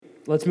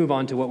let's move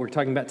on to what we're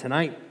talking about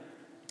tonight.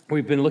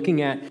 We've been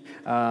looking at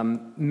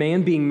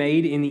man being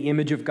made in the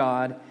image of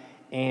God,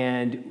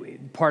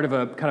 and part of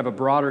a kind of a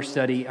broader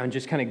study on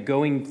just kind of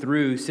going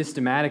through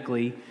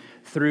systematically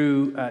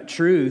through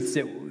truths,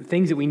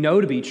 things that we know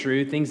to be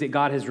true, things that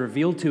God has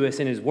revealed to us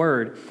in His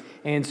Word.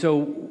 And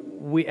so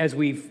as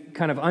we've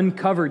kind of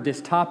uncovered this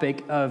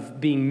topic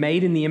of being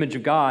made in the image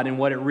of God and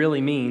what it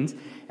really means,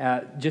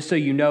 just so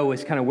you know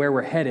is kind of where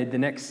we're headed. The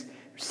next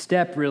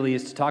step really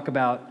is to talk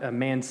about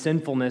man's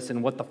sinfulness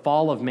and what the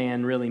fall of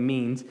man really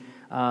means.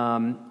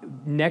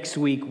 Next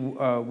week,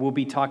 we'll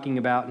be talking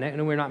about,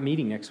 no, we're not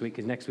meeting next week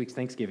because next week's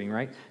Thanksgiving,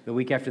 right? The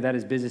week after that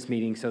is business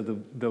meeting, so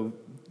the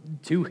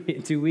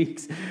 2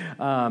 weeks,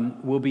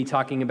 we'll be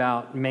talking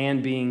about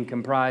man being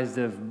comprised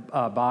of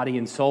body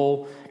and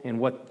soul and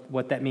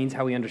what that means,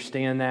 how we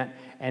understand that.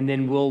 And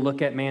then we'll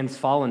look at man's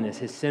fallenness,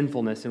 his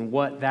sinfulness, and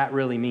what that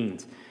really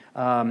means.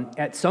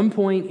 At some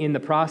point in the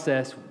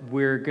process,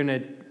 we're going to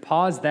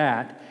pause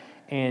that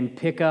and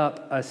pick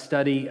up a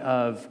study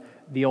of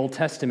the Old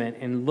Testament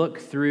and look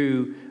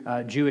through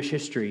Jewish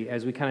history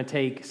as we kind of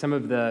take some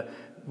of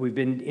we've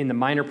been in the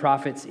minor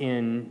prophets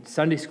in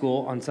Sunday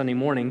school on Sunday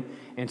morning,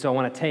 and so I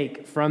want to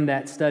take from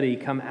that study,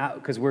 come out,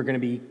 because we're going to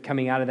be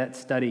coming out of that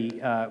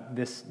study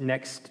this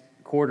next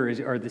quarter,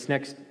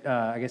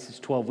 I guess it's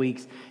 12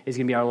 weeks, is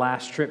going to be our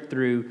last trip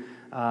through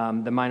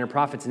the minor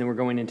prophets, and then we're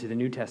going into the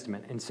New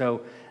Testament. And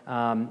so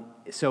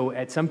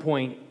at some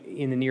point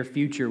in the near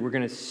future, we're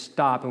going to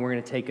stop and we're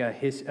going to take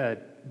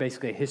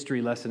basically a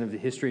history lesson of the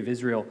history of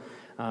Israel,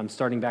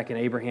 starting back in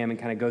Abraham, and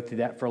kind of go through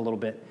that for a little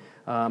bit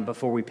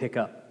before we pick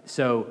up.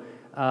 So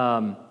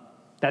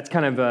that's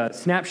kind of a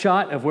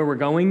snapshot of where we're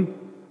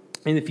going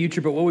in the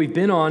future. But what we've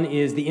been on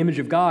is the image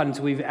of God. And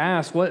so we've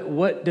asked,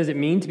 what does it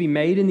mean to be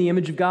made in the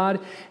image of God?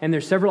 And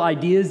there's several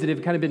ideas that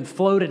have kind of been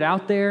floated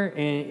out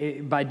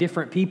there by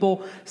different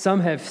people. Some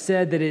have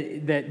said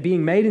that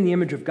being made in the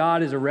image of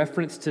God is a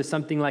reference to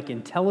something like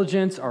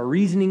intelligence or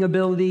reasoning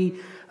ability.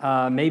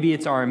 Maybe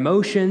it's our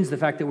emotions, the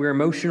fact that we're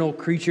emotional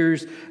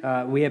creatures.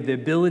 We have the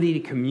ability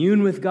to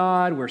commune with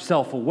God. We're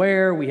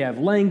self-aware. We have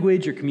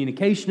language or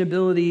communication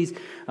abilities.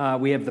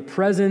 We have the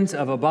presence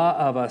of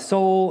a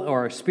soul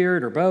or a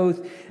spirit or both.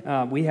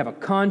 We have a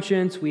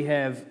conscience. We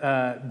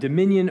have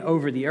dominion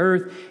over the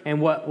earth. And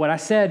what I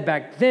said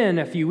back then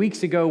a few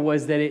weeks ago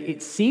was that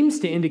it seems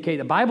to indicate,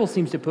 the Bible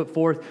seems to put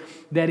forth,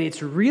 that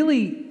it's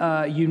really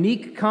a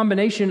unique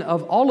combination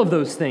of all of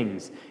those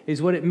things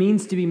is what it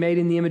means to be made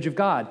in the image of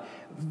God.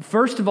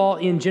 First of all,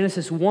 in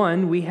Genesis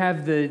 1, we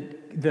have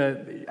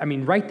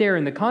right there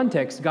in the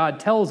context, God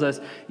tells us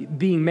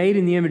being made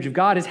in the image of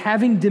God is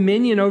having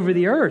dominion over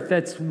the earth.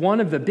 That's one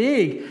of the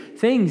big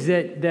things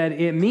that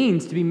it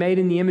means to be made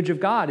in the image of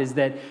God, is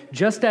that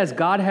just as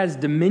God has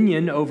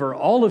dominion over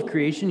all of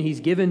creation, He's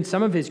given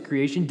some of His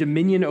creation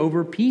dominion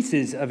over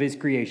pieces of His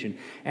creation.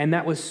 And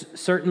that was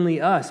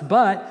certainly us.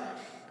 But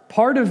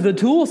part of the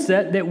tool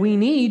set that we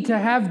need to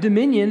have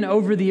dominion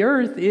over the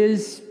earth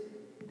is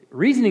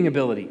reasoning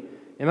ability,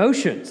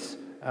 emotions,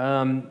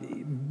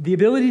 the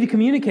ability to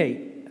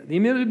communicate, the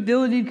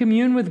ability to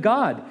commune with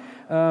God,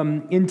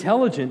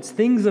 intelligence,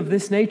 things of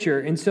this nature.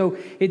 And so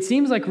it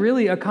seems like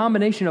really a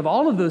combination of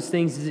all of those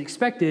things is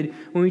expected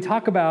when we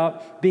talk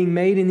about being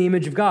made in the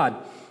image of God.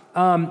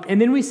 And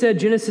then we said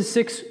Genesis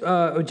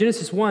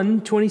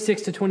 1,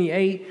 26 to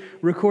 28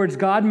 records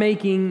God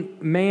making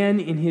man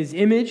in His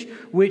image,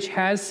 which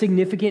has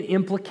significant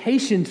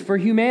implications for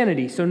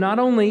humanity. So not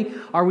only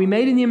are we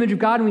made in the image of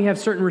God and we have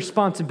certain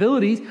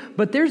responsibilities,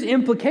 but there's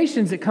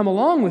implications that come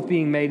along with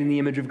being made in the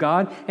image of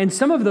God, and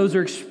some of those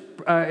are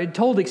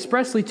told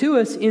expressly to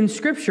us in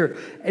Scripture,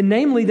 and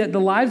namely that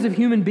the lives of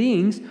human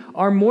beings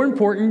are more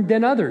important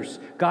than others.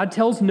 God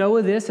tells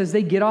Noah this as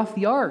they get off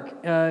the ark.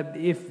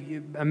 If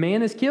a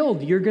man is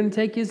killed, you're going to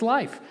take his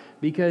life,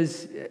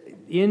 because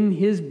in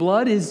his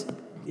blood is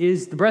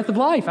the breath of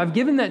life. I've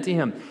given that to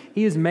him.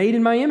 He is made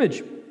in my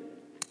image.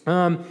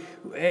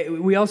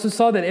 We also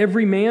saw that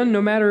every man,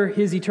 no matter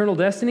his eternal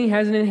destiny,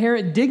 has an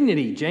inherent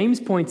dignity. James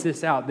points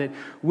this out, that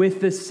with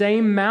the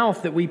same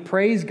mouth that we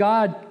praise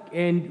God,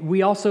 and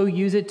we also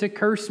use it to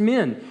curse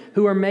men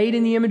who are made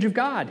in the image of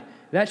God.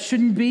 That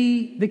shouldn't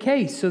be the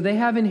case. So they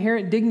have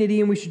inherent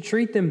dignity, and we should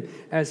treat them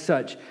as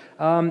such.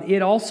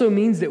 It also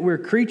means that we're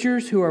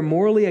creatures who are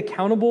morally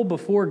accountable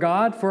before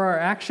God for our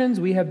actions.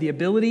 We have the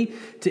ability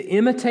to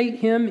imitate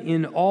Him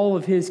in all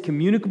of His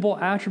communicable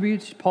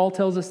attributes. Paul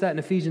tells us that in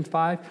Ephesians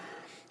 5.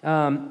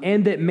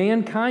 And that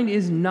mankind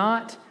is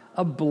not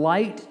a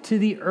blight to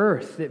the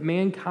earth, that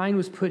mankind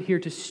was put here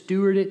to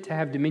steward it, to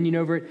have dominion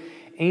over it,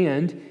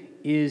 and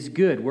is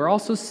good. We're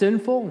also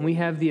sinful, and we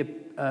have the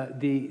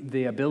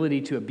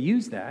ability to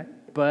abuse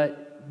that,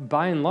 but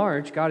by and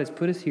large, God has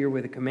put us here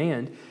with a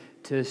command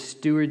to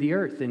steward the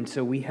earth, and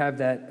so we have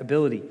that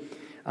ability.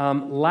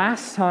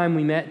 Last time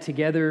we met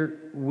together,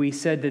 we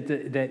said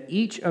that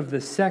each of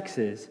the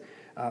sexes,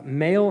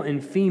 male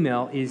and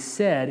female, is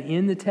said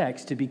in the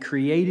text to be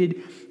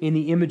created in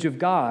the image of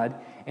God,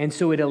 and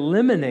so it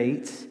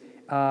eliminates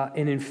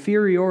an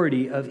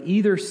inferiority of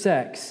either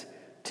sex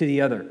to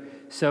the other.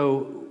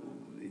 So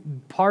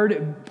part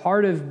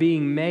of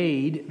being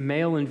made,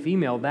 male and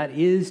female, that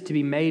is to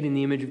be made in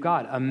the image of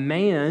God. A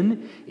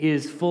man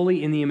is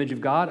fully in the image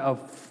of God.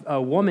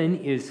 A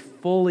woman is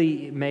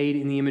fully made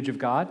in the image of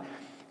God.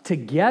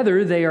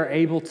 Together, they are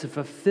able to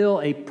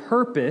fulfill a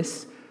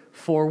purpose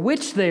for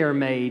which they are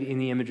made in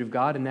the image of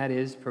God, and that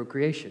is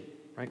procreation.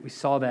 Right? We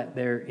saw that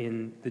there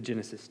in the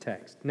Genesis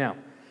text. Now,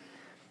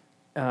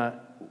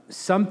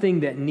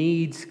 something that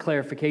needs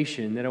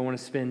clarification that I want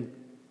to spend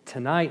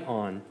tonight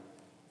on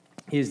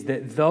is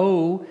that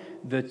though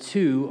the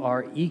two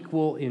are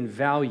equal in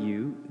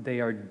value, they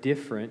are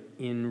different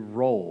in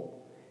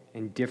role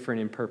and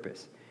different in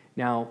purpose.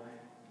 Now,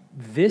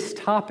 this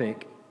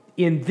topic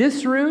in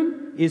this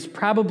room is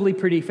probably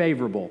pretty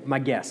favorable, my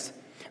guess.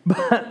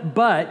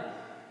 But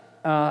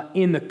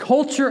in the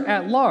culture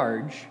at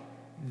large,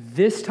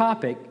 this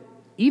topic,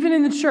 even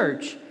in the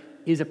church,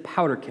 is a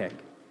powder keg.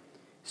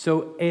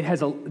 So it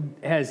has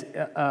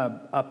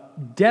a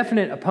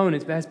definite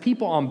opponents, but has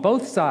people on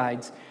both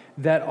sides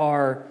that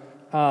are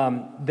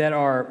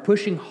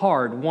pushing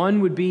hard. One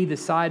would be the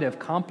side of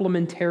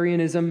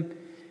complementarianism.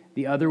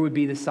 The other would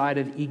be the side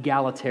of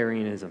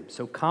egalitarianism.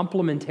 So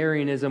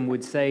complementarianism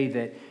would say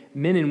that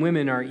men and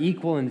women are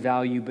equal in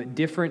value, but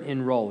different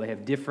in role. They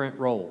have different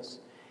roles.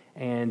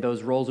 And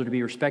those roles are to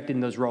be respected,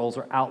 and those roles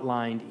are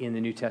outlined in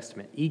the New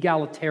Testament.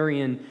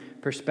 Egalitarian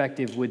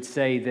perspective would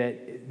say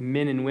that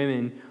men and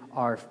women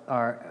are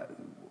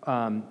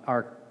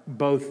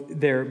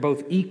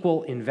both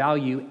equal in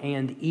value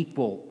and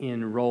equal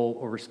in role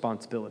or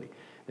responsibility.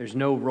 There's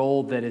no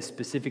role that is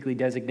specifically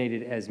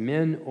designated as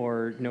men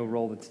or no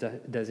role that's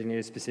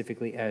designated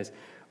specifically as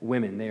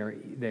women. They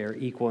are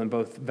equal in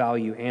both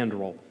value and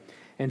role.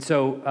 And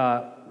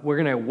so we're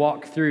going to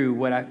walk through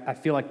what I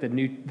feel like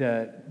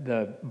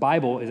the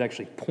Bible is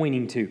actually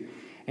pointing to.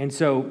 And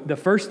so the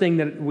first thing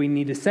that we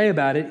need to say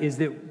about it is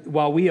that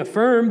while we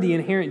affirm the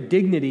inherent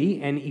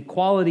dignity and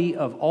equality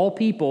of all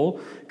people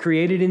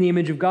created in the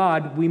image of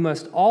God, we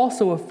must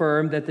also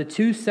affirm that the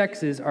two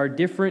sexes are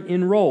different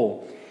in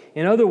role.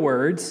 In other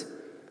words,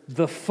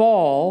 the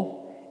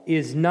fall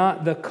is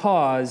not the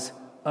cause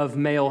of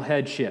male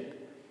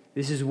headship.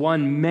 This is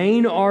one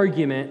main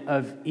argument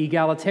of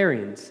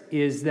egalitarians,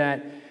 is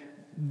that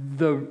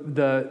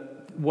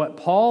what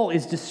Paul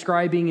is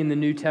describing in the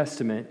New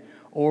Testament,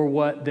 or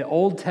what the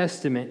Old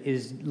Testament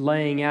is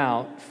laying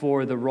out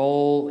for the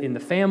role in the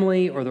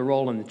family or the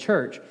role in the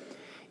church,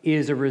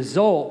 is a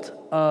result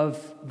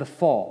of the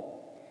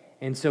fall.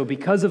 And so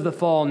because of the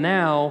fall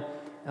now,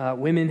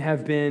 women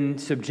have been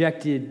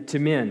subjected to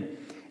men.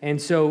 And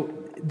so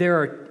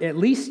there are at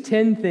least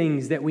 10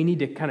 things that we need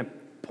to kind of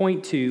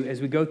point to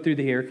as we go through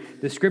here.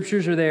 The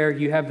scriptures are there.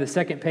 You have the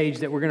second page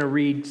that we're going to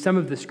read some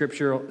of the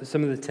scripture,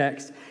 some of the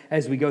text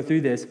as we go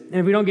through this. And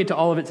if we don't get to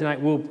all of it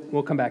tonight,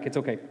 we'll come back. It's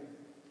okay.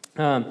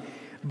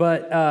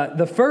 But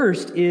the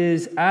first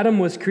is Adam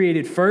was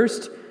created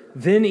first,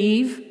 then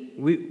Eve.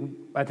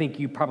 I think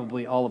you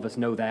probably, all of us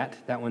know that.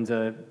 I'm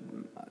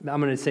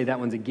going to say that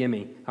one's a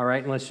gimme, all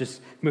right? And let's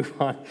just move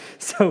on.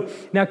 So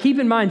now keep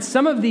in mind,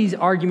 some of these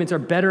arguments are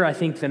better, I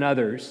think, than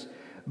others,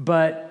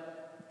 but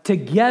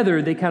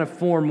together they kind of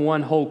form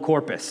one whole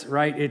corpus,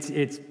 right?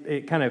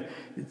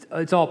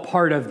 It's all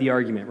part of the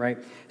argument, right?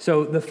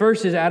 So the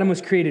first is Adam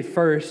was created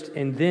first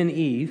and then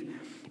Eve.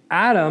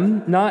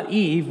 Adam, not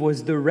Eve,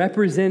 was the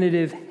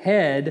representative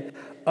head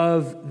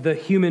of the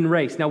human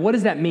race. Now, what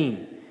does that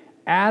mean?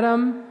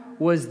 Adam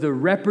was the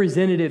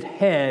representative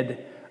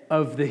head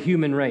of the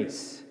human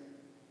race.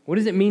 What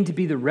does it mean to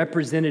be the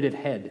representative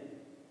head?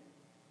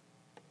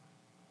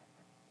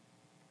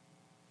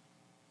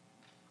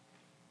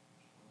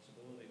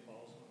 Responsibility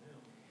falls on him.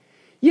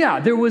 Yeah,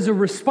 there was a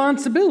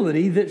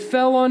responsibility that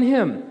fell on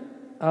him.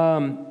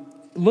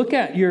 Look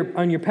at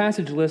on your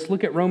passage list,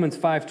 look at Romans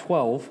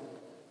 5:12.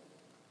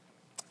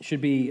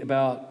 Should be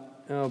about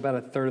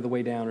a third of the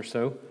way down or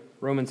so.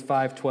 Romans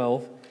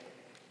 5:12.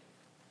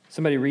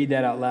 Somebody read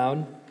that out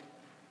loud.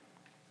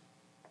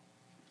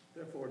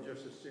 Therefore,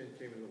 just as sin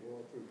came into the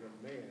world through one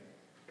man,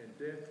 and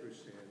death through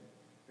sin,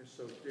 and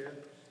so death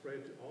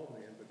spread to all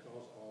men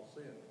because all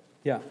sinned.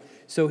 Yeah.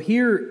 So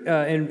here,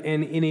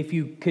 and if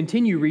you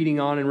continue reading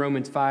on in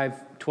Romans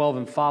 5:12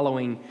 and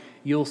following,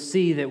 you'll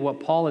see that what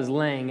Paul is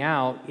laying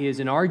out is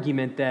an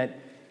argument that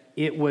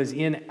it was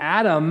in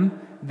Adam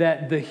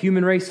that the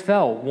human race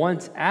fell.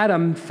 Once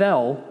Adam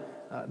fell,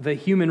 the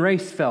human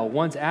race fell.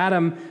 Once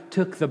Adam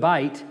took the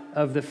bite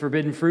of the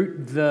forbidden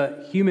fruit,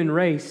 the human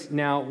race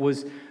now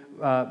was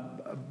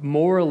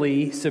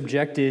morally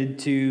subjected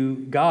to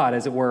God,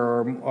 as it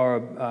were,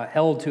 or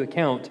held to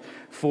account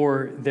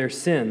for their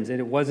sins. And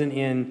it wasn't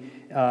in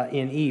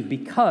Eve,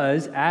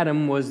 because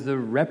Adam was the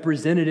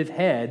representative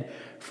head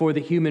for the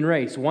human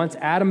race. Once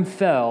Adam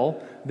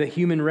fell, the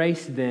human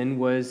race then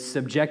was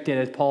subjected,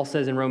 as Paul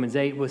says in Romans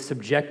 8, was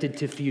subjected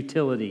to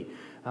futility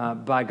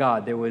by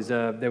God. There was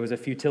a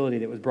futility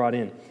that was brought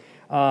in.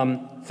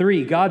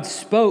 3, God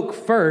spoke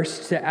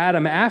first to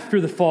Adam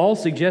after the fall,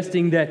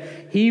 suggesting that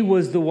he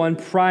was the one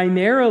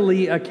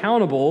primarily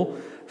accountable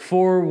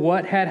for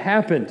what had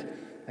happened.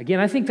 Again,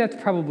 I think that's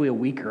probably a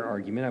weaker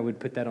argument. I would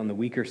put that on the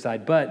weaker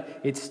side, but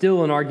it's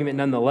still an argument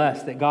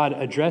nonetheless that God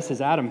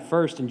addresses Adam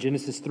first in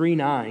Genesis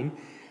 3:9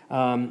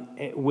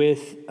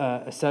 with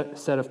a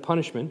set of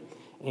punishment.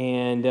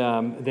 And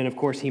then, of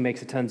course, he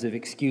makes tons of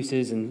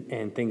excuses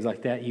and things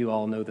like that. You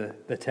all know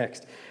the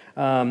text.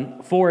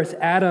 Fourth,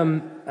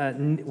 Adam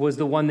was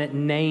the one that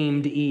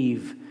named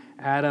Eve.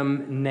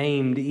 Adam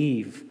named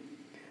Eve.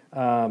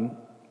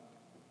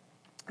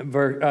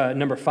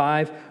 Number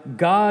 5,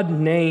 God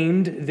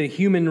named the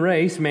human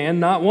race man,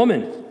 not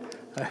woman.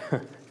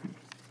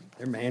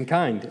 They're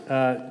mankind.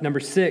 Number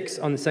 6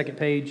 on the second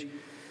page,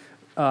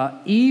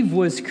 Eve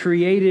was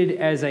created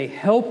as a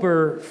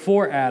helper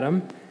for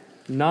Adam,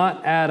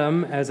 not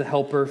Adam as a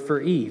helper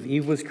for Eve.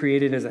 Eve was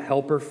created as a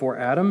helper for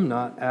Adam,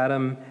 not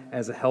Adam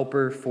as a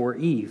helper for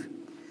Eve.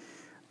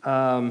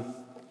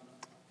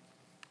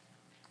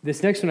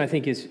 This next one I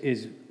think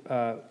is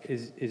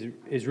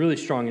really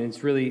strong, and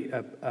it's really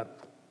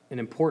an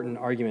important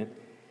argument.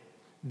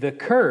 The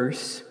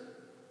curse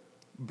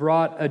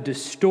brought a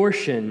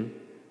distortion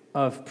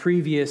of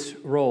previous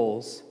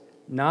roles,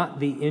 not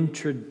the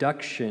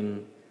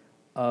introduction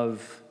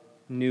of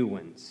new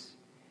ones.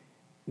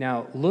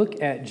 Now,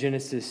 look at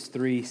Genesis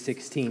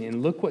 3:16,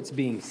 and look what's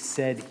being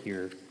said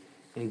here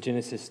in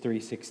Genesis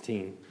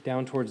 3:16,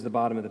 down towards the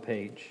bottom of the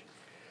page.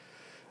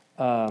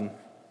 To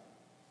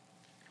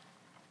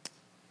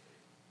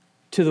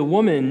the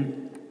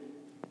woman,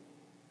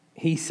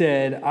 he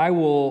said, I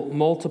will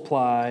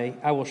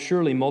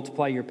surely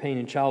multiply your pain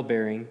in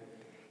childbearing.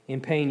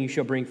 In pain you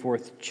shall bring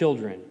forth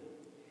children.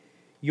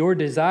 Your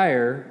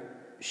desire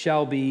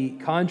shall be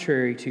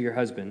contrary to your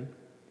husband,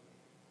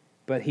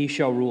 but he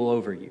shall rule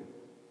over you.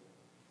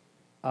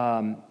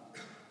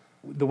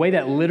 The way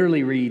that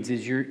literally reads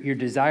is your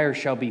desire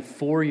shall be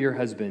for your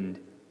husband,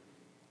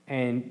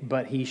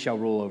 but he shall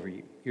rule over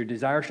you. Your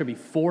desire shall be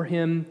for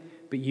him,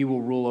 but you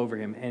will rule over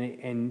him.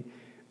 And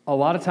a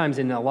lot of times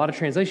in a lot of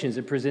translations,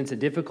 it presents a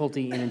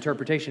difficulty in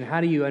interpretation. How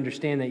do you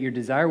understand that your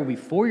desire will be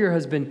for your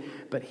husband,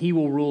 but he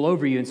will rule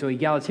over you? And so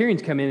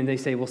egalitarians come in and they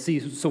say, well, see,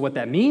 so what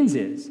that means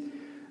is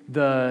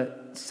the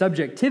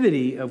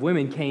subjectivity of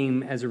women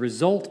came as a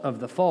result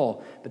of the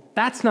fall. But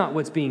that's not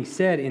what's being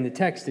said in the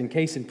text. In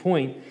case in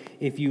point,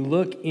 if you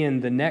look in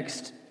the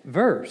next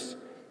verse,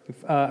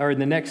 or in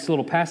the next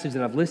little passage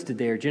that I've listed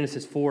there,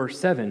 Genesis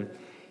 4:7,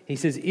 he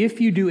says,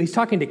 he's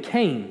talking to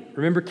Cain.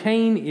 Remember,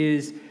 Cain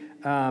is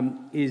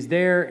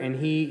there, and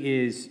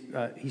he's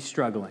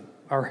struggling,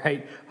 all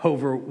right,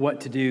 over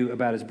what to do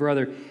about his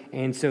brother.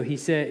 And so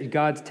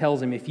God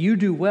tells him, if you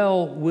do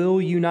well,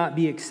 will you not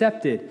be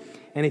accepted?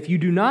 And if you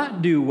do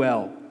not do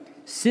well,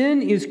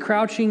 sin is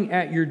crouching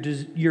at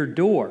your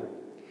door.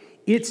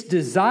 Its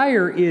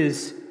desire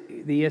is,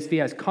 the ESV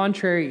has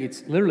contrary,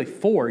 it's literally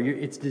for.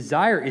 Its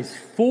desire is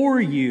for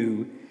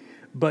you,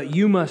 but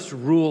you must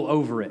rule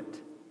over it.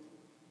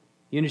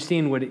 You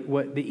understand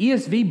what the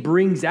ESV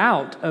brings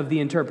out of the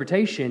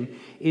interpretation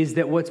is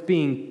that what's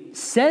being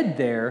said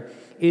there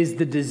is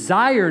the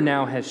desire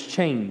now has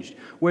changed.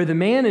 Where the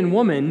man and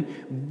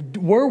woman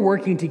were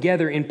working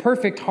together in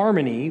perfect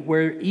harmony,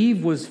 where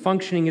Eve was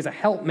functioning as a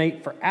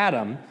helpmate for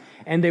Adam,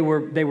 and they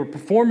were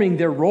performing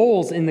their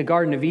roles in the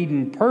Garden of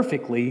Eden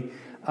perfectly,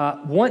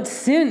 once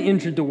sin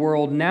entered the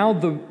world, now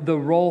the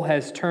role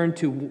has turned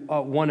to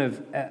one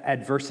of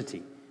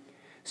adversity.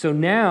 So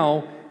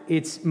now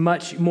it's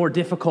much more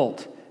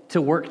difficult to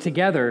work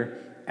together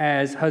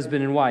as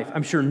husband and wife.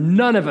 I'm sure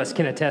none of us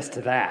can attest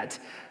to that.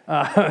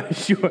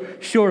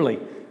 Surely,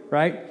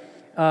 right?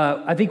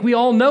 I think we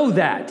all know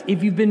that.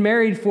 If you've been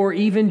married for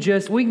even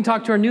we can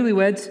talk to our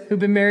newlyweds who've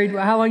been married.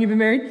 How long have you been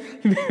married?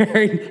 You've been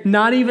married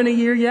not even a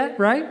year yet,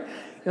 right?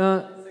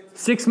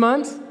 6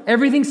 months.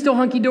 Everything's still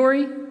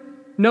hunky-dory.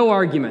 No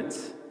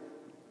arguments.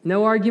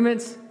 No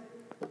arguments?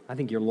 I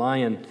think you're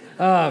lying.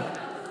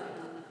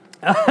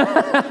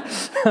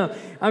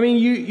 I mean,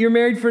 you're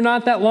married for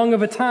not that long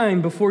of a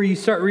time before you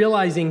start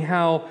realizing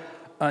how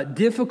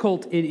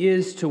difficult it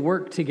is to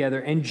work together.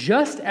 And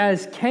just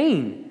as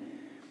Cain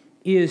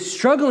is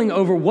struggling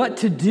over what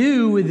to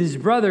do with his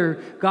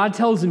brother, God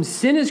tells him,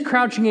 sin is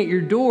crouching at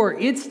your door.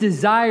 Its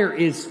desire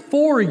is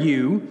for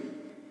you,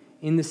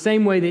 in the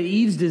same way that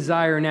Eve's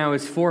desire now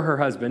is for her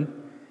husband,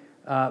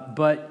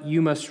 but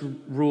you must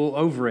rule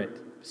over it.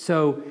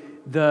 So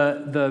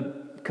the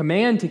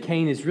command to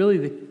Cain is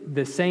really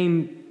the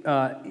same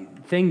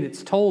thing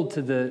that's told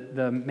to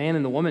the man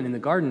and the woman in the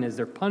garden as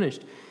they're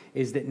punished,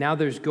 is that now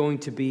there's going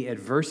to be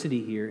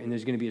adversity here and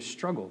there's going to be a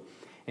struggle.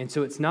 And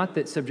so it's not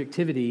that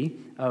subjectivity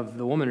of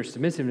the woman or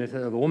submissiveness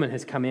of the woman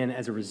has come in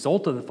as a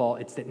result of the fall.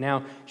 It's that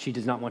now she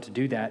does not want to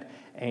do that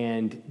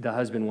and the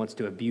husband wants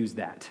to abuse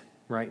that,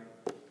 right?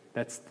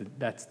 That's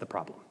the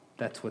problem.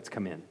 That's what's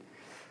come in.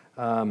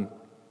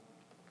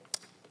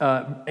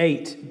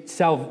 8,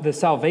 the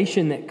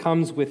salvation that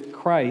comes with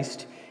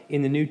Christ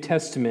in the New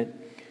Testament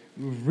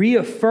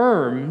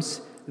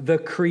reaffirms the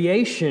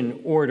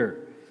creation order.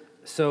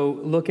 So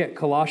look at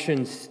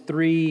Colossians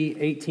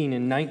 3:18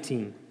 and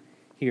 19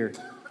 here.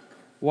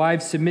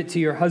 Wives, submit to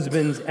your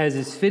husbands as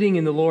is fitting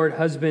in the Lord.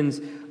 Husbands,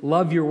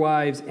 love your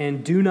wives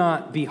and do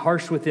not be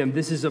harsh with them.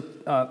 This is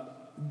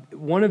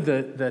one of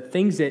the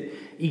things that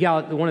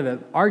one of the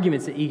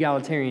arguments that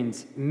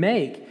egalitarians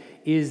make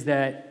is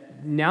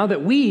that now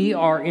that we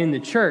are in the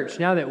church,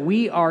 now that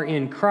we are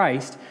in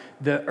Christ,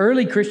 the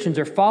early Christians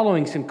are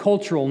following some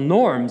cultural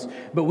norms,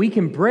 but we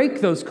can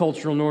break those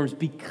cultural norms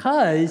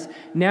because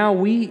now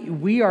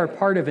we are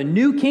part of a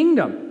new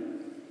kingdom.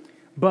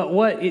 But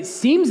what it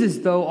seems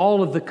as though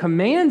all of the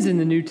commands in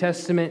the New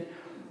Testament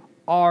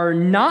are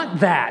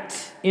not that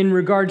in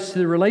regards to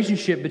the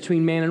relationship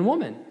between man and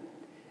woman.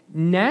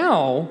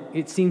 Now,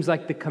 it seems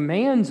like the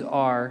commands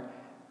are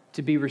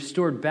to be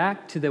restored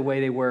back to the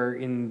way they were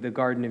in the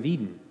Garden of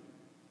Eden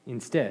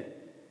instead.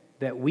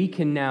 That we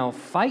can now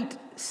fight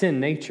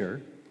sin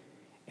nature,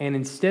 and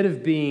instead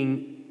of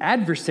being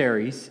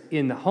adversaries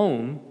in the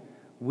home,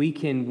 we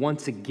can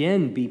once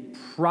again be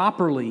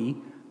properly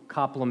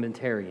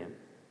complementarian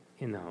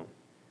in the home,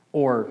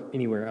 or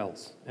anywhere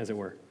else, as it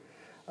were.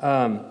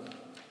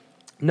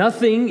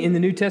 Nothing in the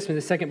New Testament,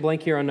 the second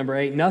blank here on number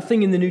 8,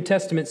 nothing in the New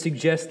Testament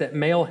suggests that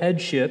male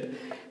headship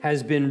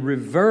has been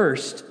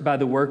reversed by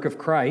the work of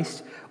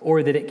Christ,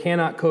 or that it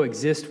cannot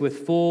coexist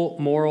with full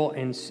moral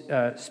and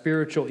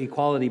spiritual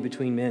equality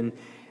between men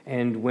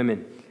and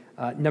women.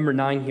 Number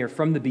 9 here,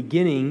 from the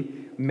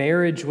beginning,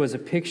 marriage was a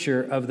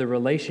picture of the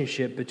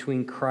relationship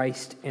between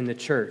Christ and the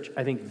church.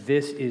 I think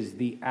this is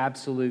the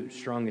absolute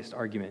strongest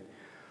argument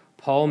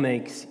Paul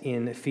makes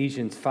in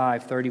Ephesians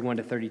 5, 31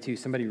 to 32.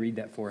 Somebody read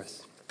that for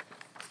us.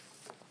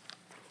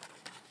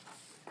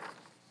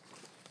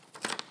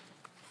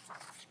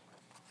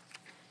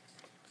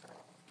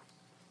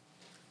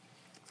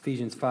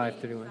 Ephesians 5,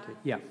 31.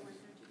 Yeah.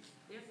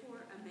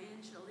 Therefore, a man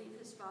shall leave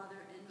his father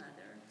and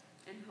mother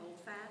and hold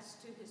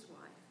fast to his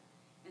wife,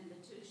 and the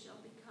two shall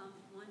become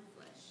one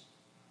flesh.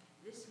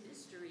 This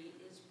mystery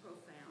is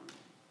profound,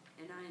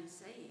 and I am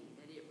saying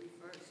that it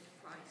refers to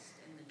Christ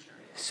and the church.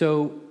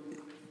 So,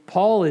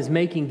 Paul is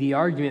making the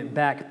argument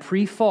back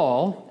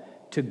pre-fall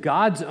to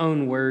God's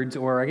own words,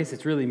 or I guess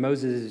it's really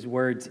Moses'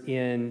 words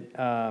in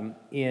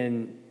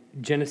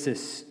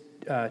Genesis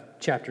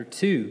chapter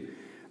 2,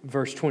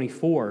 verse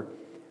 24.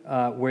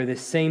 Where the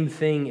same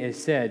thing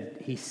is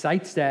said. He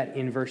cites that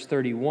in verse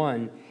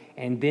 31,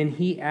 and then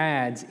he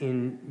adds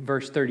in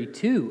verse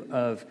 32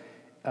 of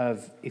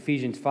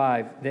Ephesians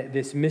 5 that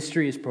this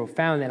mystery is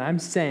profound, and I'm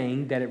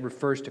saying that it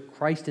refers to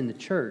Christ in the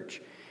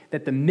church,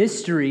 that the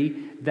mystery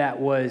that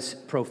was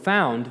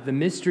profound, the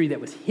mystery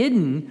that was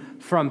hidden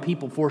from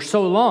people for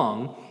so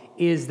long,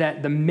 is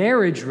that the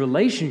marriage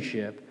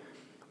relationship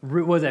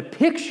was a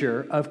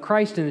picture of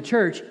Christ in the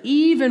church,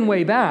 even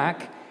way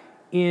back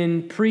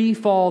in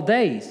pre-fall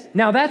days.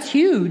 Now that's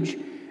huge,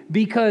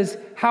 because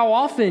how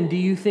often do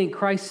you think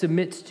Christ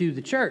submits to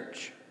the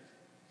church?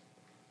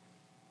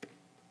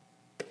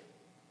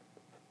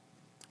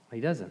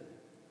 He doesn't.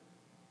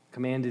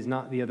 Command is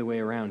not the other way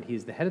around. He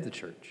is the head of the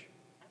church.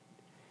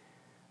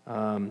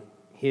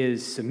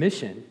 His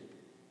submission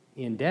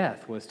in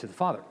death was to the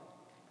Father,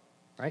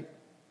 right?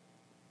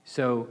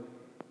 So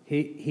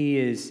he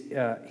is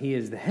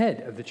the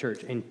head of the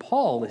church, and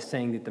Paul is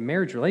saying that the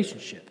marriage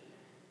relationship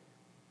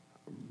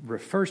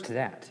refers to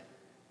that.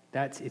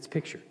 That's its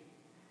picture.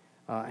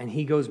 And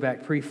he goes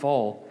back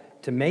pre-fall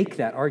to make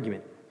that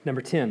argument.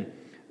 Number 10,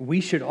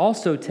 we should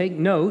also take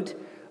note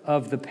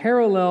of the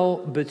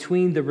parallel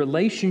between the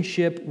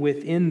relationship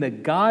within the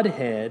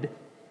Godhead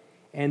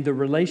and the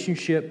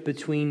relationship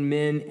between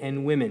men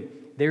and women.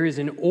 There is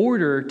an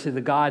order to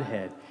the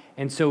Godhead.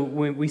 And so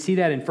when we see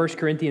that in 1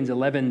 Corinthians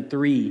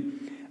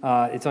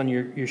 11:3, it's on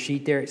your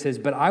sheet there. It says,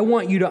 "But I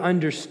want you to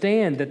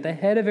understand that the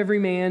head of every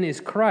man is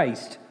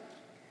Christ.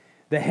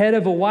 The head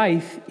of a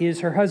wife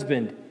is her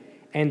husband,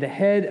 and the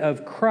head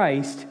of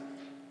Christ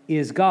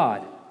is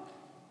God."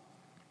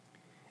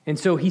 And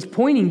so he's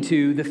pointing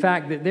to the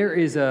fact that there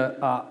is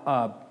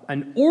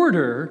an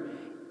order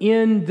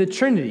in the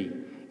Trinity.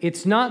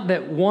 It's not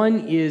that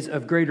one is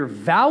of greater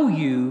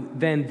value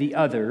than the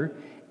other.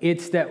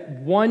 It's that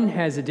one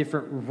has a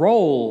different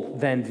role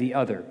than the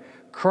other.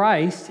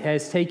 Christ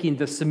has taken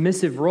the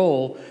submissive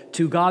role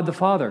to God the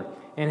Father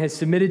and has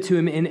submitted to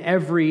him in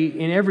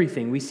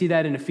everything. We see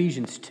that in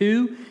Ephesians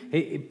 2.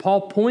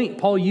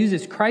 Paul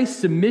uses Christ's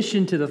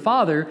submission to the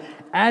Father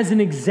as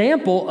an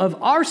example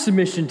of our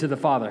submission to the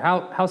Father,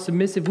 how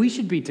submissive we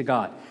should be to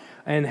God,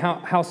 and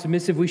how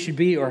submissive we should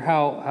be, or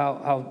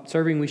how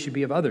serving we should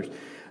be of others.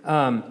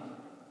 And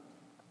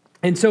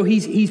so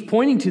he's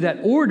pointing to that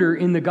order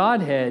in the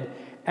Godhead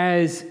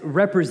as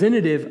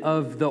representative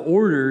of the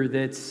order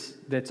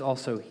that's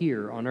also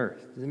here on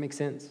earth. Does that make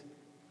sense?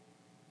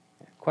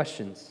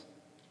 Questions?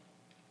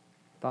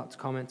 Thoughts,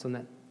 comments on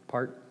that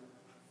part?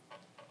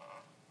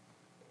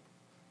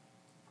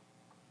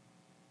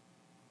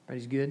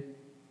 Everybody's good?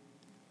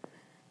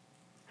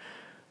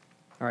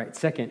 All right,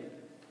 second,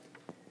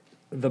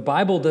 the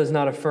Bible does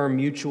not affirm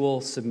mutual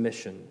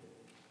submission,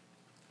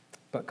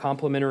 but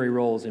complementary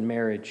roles in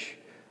marriage,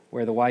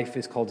 where the wife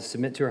is called to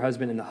submit to her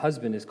husband and the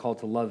husband is called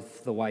to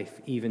love the wife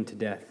even to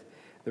death.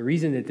 The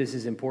reason that this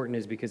is important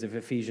is because of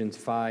Ephesians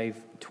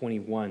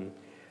 5:21.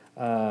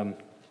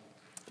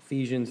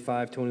 Ephesians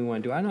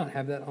 5:21. Do I not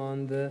have that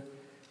on the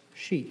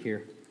sheet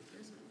here?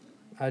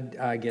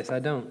 I guess I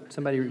don't.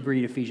 Somebody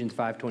read Ephesians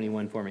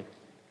 5:21 for me.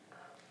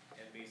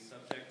 And be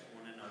subject to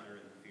one another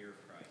in the fear of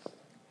Christ.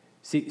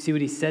 See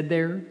what he said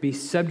there? Be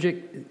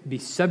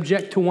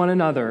subject to one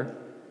another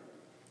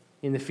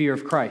in the fear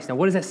of Christ. Now,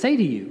 what does that say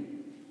to you?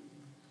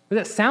 What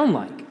does that sound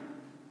like?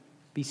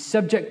 Be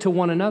subject to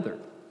one another.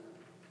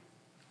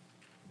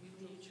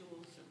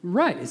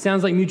 Right. It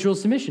sounds like mutual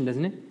submission,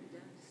 doesn't it?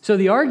 So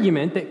the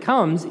argument that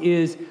comes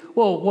is,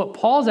 well, what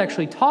Paul's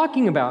actually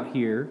talking about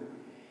here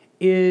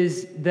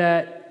is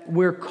that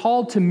we're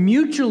called to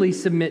mutually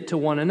submit to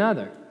one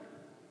another,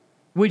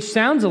 which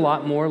sounds a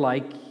lot more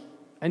like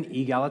an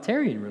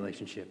egalitarian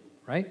relationship,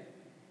 right?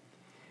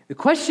 The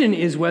question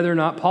is whether or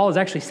not Paul is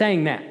actually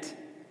saying that,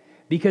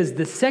 because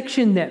the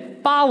section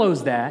that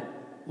follows that,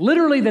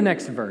 literally the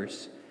next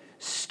verse,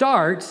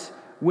 starts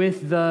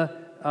with the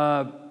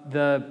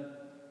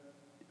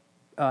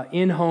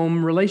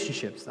in-home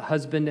relationships, the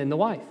husband and the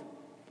wife,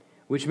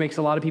 which makes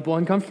a lot of people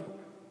uncomfortable.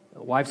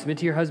 Wives, submit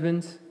to your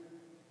husbands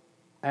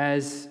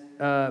as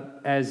I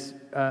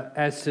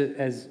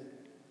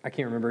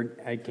can't remember,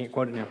 I can't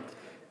quote it now.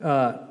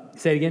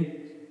 Say it again.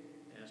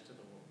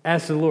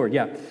 As to the Lord,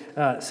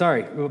 yeah.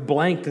 Sorry,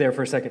 blanked there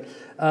for a second.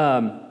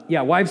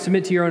 Wives,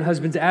 submit to your own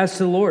husbands as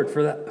to the Lord.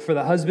 For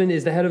the husband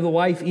is the head of the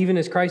wife, even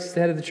as Christ is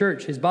the head of the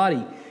church, his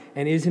body,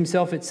 and is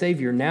himself its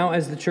Savior. Now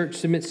as the church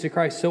submits to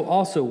Christ, so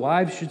also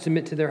wives should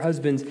submit to their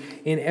husbands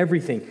in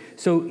everything.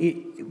 So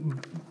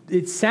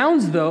it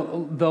sounds,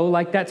 though,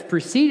 like that's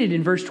preceded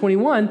in verse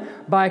 21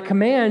 by a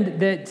command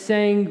that's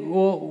saying,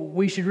 well,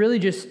 we should really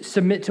just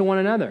submit to one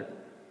another,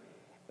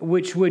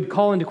 which would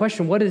call into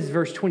question, what does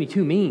verse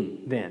 22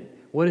 mean then?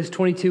 What does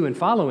 22 and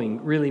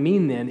following really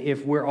mean then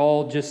if we're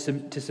all just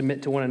to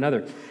submit to one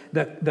another?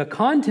 The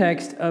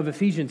context of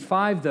Ephesians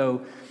 5,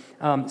 though,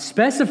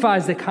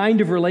 specifies the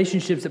kind of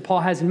relationships that Paul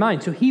has in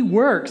mind. So he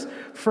works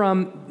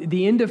from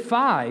the end of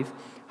 5,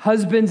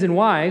 husbands and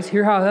wives.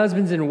 Hear how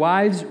husbands and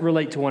wives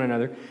relate to one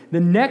another.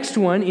 The next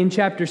one in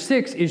chapter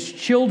 6 is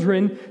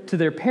children to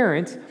their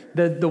parents.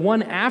 The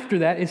one after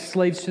that is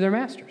slaves to their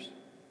masters.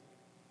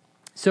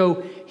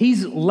 So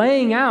he's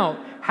laying out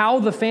how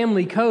the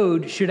family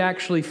code should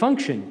actually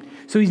function.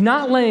 So he's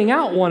not laying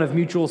out one of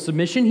mutual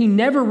submission. He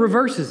never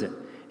reverses it.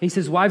 He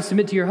says, wives,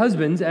 submit to your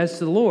husbands as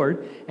to the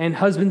Lord, and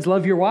husbands,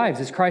 love your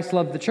wives as Christ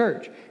loved the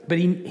church. But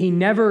he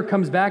never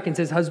comes back and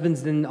says,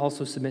 husbands, then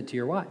also submit to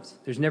your wives.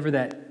 There's never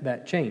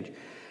that change.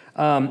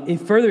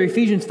 Further,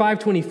 Ephesians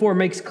 5:24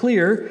 makes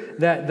clear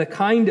that the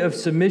kind of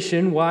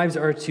submission wives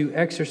are to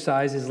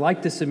exercise is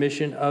like the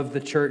submission of the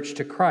church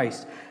to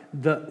Christ.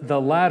 The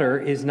latter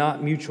is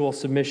not mutual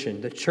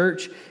submission. The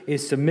church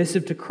is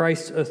submissive to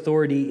Christ's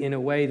authority in a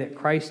way that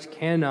Christ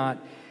cannot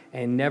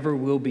and never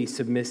will be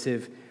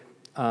submissive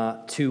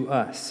to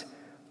us.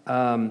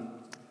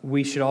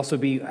 We should also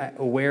be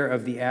aware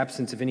of the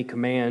absence of any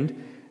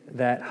command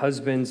that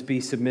husbands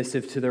be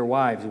submissive to their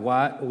wives,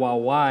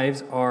 while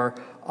wives are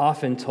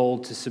often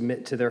told to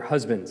submit to their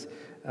husbands.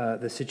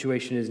 The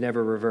situation is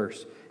never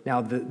reversed. Now,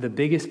 the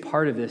biggest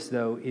part of this,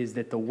 though, is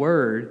that the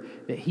word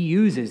that he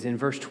uses in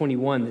verse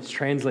 21 that's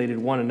translated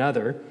one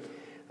another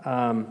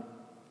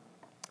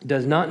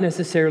does not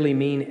necessarily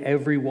mean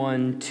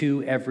everyone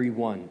to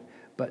everyone,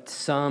 but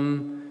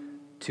some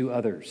to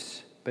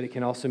others. But it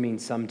can also mean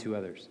some to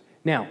others.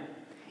 Now,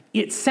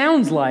 it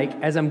sounds like,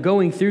 as I'm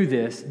going through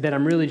this, that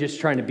I'm really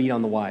just trying to beat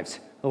on the wives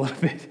a little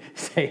bit.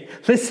 Say,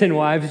 listen,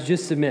 wives,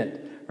 just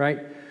submit, right?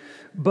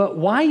 But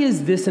why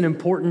is this an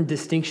important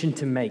distinction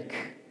to make?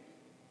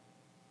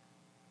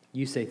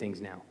 You say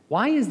things now.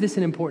 Why is this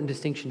an important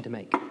distinction to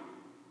make? What?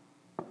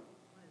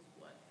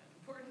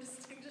 Important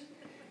distinction?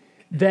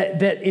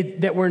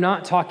 That we're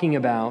not talking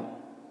about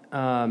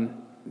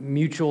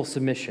mutual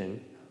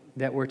submission,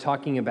 that we're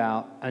talking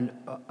about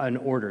an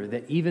order,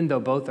 that even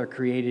though both are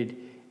created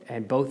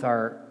and both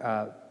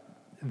are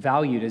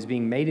valued as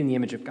being made in the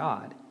image of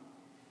God,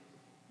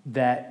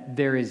 that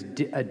there is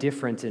a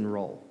difference in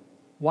role.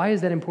 Why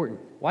is that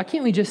important? Why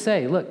can't we just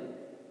say, look,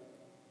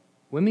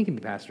 women can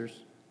be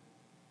pastors?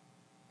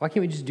 Why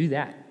can't we just do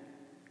that?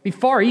 It'd be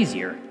far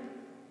easier.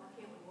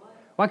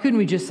 Why couldn't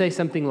we just say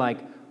something like,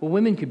 well,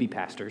 women could be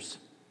pastors,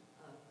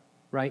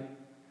 right?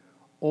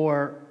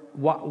 Or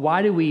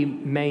why do we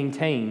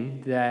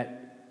maintain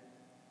that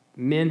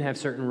men have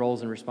certain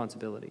roles and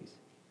responsibilities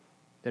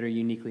that are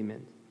uniquely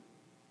men's?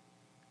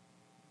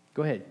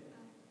 Go ahead,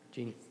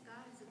 Jeannie.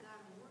 God is a God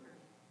of order,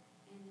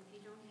 and if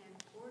you don't have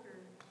order,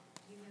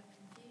 you have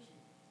confusion.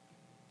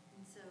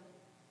 And so,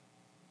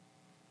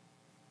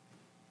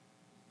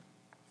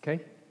 Okay.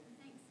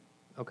 thanks.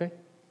 Okay.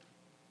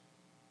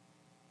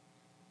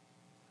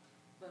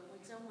 But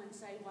would someone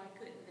say, why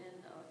couldn't then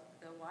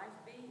the wife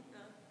be the,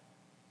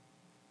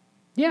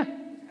 Yeah.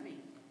 I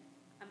mean,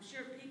 I'm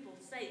sure people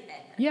say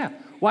that. Yeah.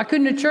 Why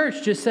couldn't a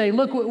church just say,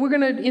 look, we're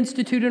going to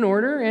institute an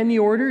order, and the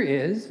order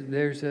is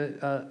there's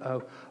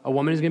a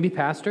woman who's going to be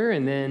pastor,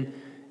 and then,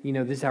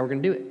 this is how we're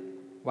going to do it.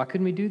 Why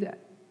couldn't we do that?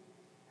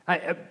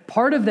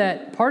 Part of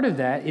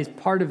that is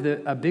part of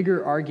a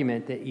bigger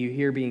argument that you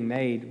hear being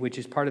made, which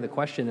is part of the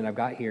question that I've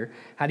got here.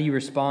 How do you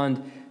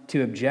respond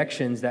to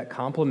objections that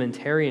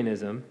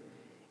complementarianism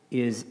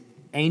is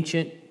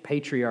ancient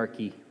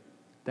patriarchy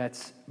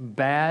that's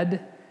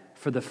bad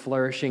for the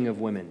flourishing of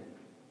women?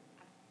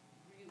 I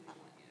really want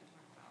you to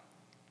talk about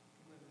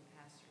the women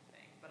pastor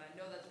thing, but I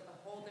know that's a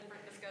whole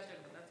different discussion,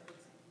 but that's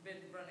what's been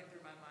running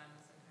through my mind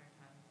this entire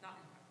time. Not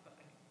in my, but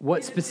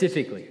What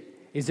specifically?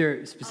 Is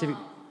there specific...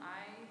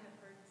 I have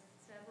heard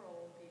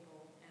several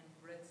people and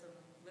read some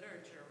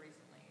literature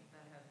recently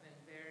that have been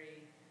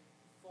very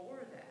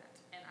for that,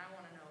 and I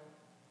want to know,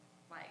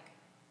 like,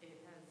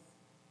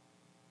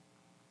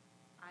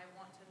 I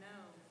want to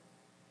know,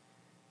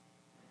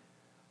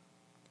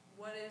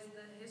 what is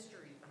the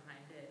history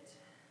behind it?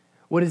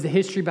 What is the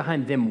history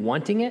behind them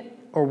wanting it,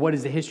 or what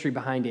is the history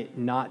behind it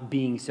not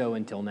being so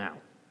until now?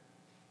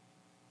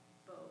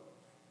 Both.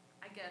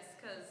 I guess,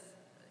 because,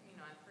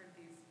 I've heard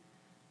these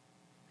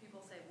people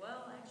say,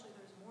 well, actually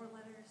there's more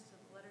letters to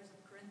the letters of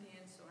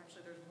Corinthians, so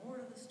actually there's more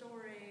to the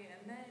story,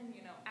 and then,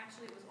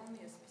 actually it was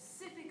only a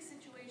specific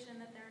situation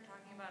that they were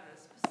talking about, a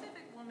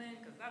specific woman,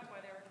 because that's why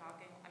they were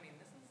talking. I mean,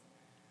 this is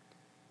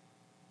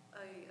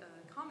a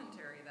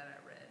commentary that I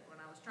read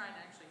when I was trying to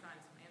actually find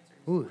some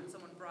answers Ooh. when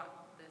someone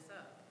brought this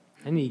up.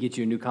 I need to get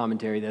you a new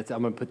commentary. I'm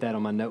going to put that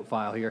on my note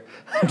file here.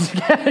 I'm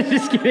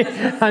just kidding.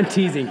 I'm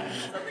teasing.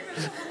 Something that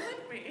doesn't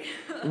like me.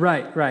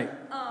 Right.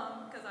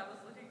 Because I was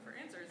looking for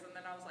answers, and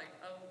then I was like,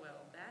 oh,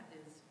 well, that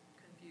is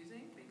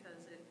confusing,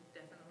 because it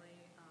definitely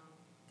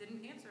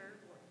didn't answer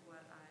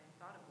what I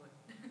thought it would.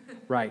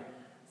 Right.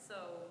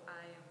 So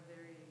I am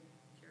very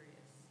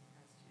curious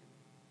as to...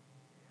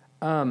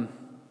 I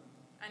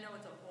know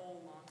it's a whole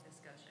long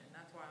discussion.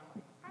 That's why I'm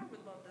like, I would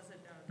love to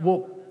sit down and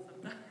talk about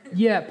this sometime.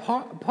 Yeah,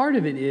 part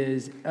of it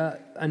is,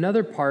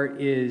 another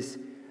part is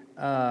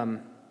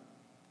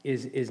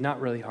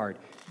not really hard.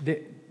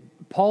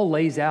 Paul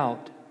lays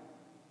out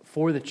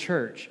for the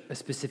church a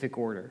specific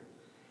order.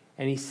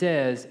 And he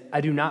says,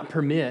 I do not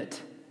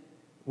permit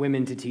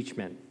women to teach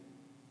men.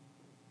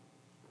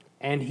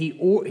 And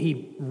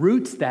he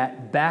roots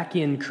that back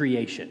in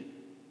creation.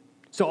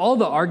 So all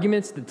the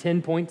arguments, the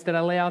 10 points that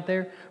I lay out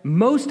there,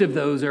 most of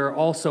those are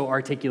also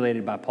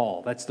articulated by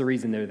Paul. That's the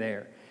reason they're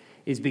there,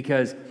 is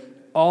because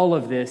all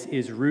of this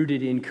is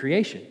rooted in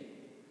creation.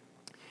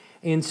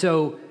 And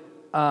so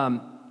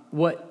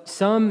what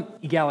some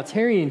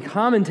egalitarian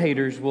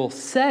commentators will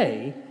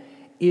say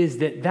is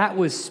that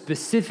was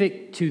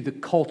specific to the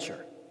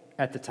culture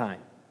at the time.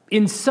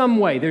 In some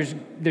way,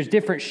 there's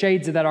different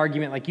shades of that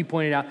argument. Like you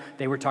pointed out,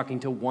 they were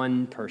talking to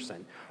one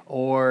person,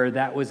 or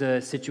that was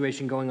a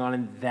situation going on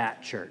in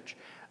that church.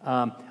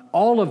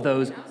 All of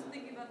those... I was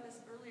thinking about this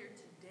earlier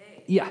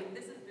today. Yeah.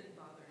 This has been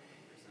bothering me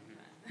for some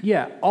time.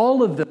 Yeah,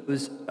 all of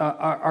those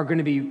are going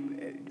to be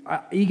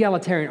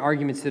egalitarian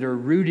arguments that are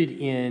rooted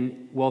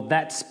in, well,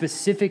 that's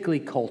specifically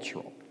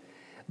cultural.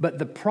 But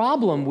the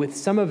problem with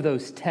some of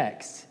those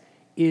texts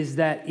is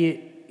that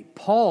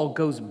Paul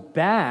goes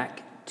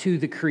back to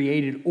the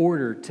created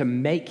order to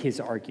make his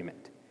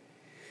argument.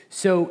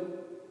 So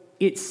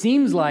it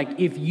seems like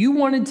if you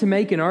wanted to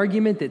make an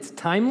argument that's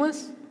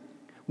timeless,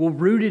 well,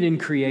 root it in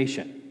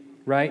creation,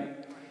 right?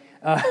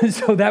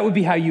 So that would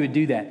be how you would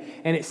do that.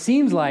 And it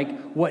seems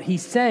like what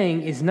he's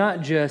saying is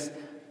not just,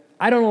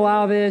 I don't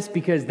allow this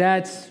because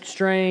that's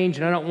strange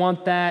and I don't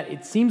want that.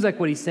 It seems like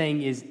what he's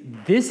saying is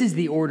this is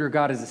the order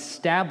God has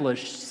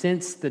established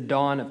since the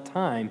dawn of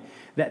time,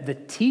 that the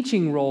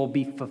teaching role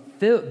be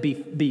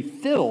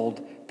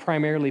filled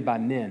primarily by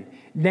men.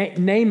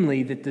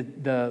 Namely, that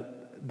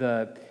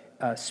the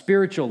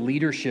spiritual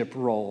leadership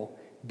role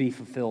be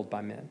fulfilled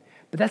by men.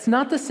 But that's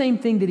not the same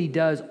thing that he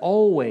does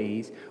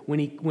always when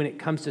it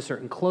comes to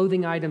certain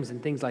clothing items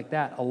and things like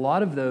that. A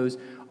lot of those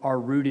are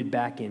rooted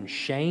back in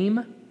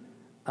shame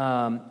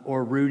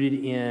or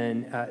rooted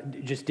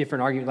in just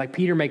different arguments. Like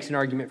Peter makes an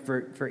argument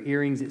for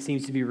earrings that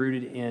seems to be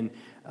rooted in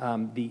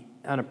the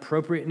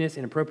inappropriateness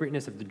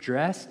of the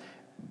dress,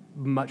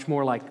 much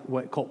more like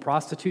what cult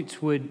prostitutes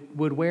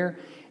would wear.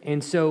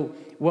 And so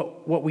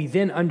what we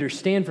then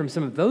understand from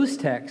some of those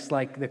texts,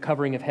 like the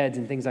covering of heads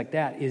and things like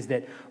that, is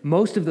that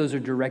most of those are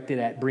directed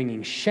at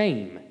bringing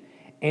shame.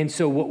 And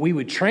so what we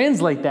would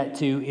translate that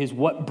to is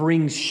what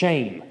brings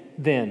shame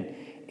then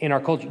in our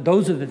culture.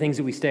 Those are the things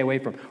that we stay away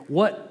from.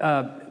 What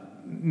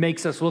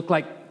makes us look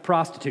like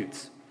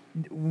prostitutes?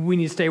 We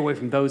need to stay away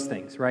from those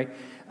things, right?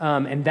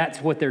 And that's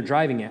what they're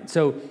driving at.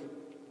 So,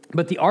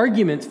 but the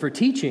arguments for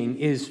teaching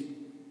is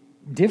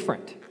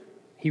different.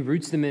 He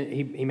roots them in,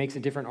 he makes a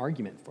different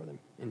argument for them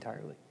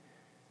entirely.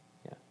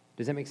 Yeah.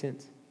 Does that make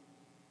sense?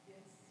 Yes.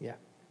 Yeah. That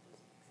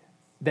does make sense.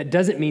 That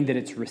doesn't mean that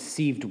it's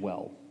received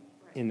well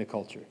in the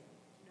culture. No,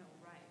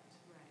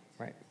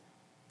 right. Right.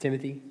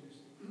 Timothy? There's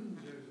an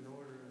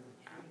order in the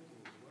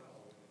Trinity as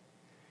well that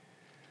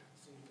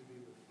seems to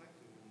be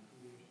reflected in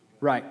creation.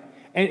 Right.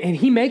 And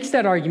he makes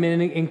that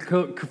argument in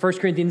 1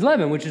 Corinthians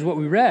 11, which is what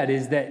we read,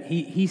 is that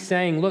he's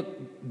saying, look,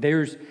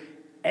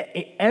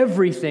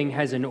 everything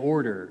has an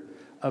order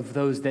of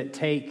those that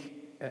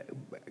take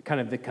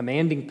kind of the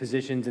commanding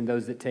positions and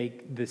those that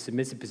take the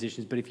submissive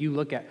positions. But if you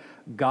look at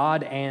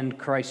God and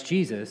Christ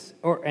Jesus,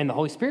 and the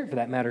Holy Spirit for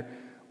that matter,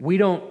 we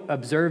don't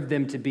observe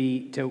them to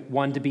be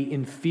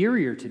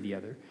inferior to the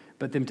other,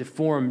 but them to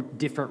form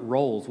different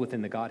roles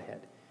within the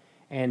Godhead.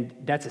 And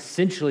that's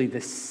essentially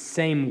the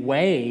same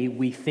way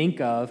we think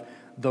of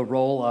the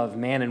role of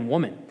man and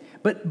woman.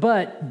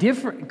 But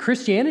different.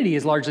 Christianity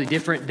is largely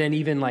different than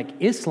even like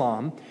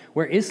Islam,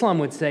 where Islam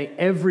would say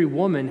every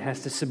woman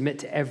has to submit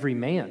to every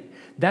man.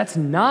 That's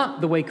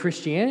not the way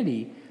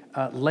Christianity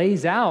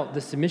lays out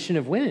the submission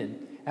of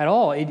women at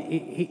all.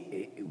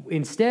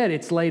 Instead,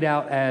 it's laid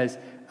out as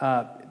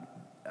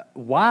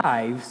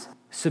wives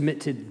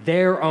submit to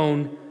their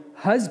own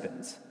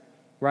husbands,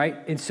 right?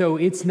 And so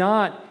it's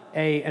not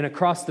an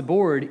across the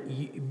board,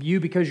 you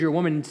because you're a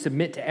woman,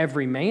 submit to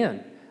every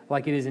man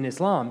like it is in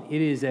Islam.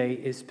 It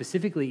is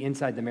specifically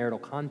inside the marital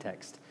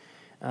context.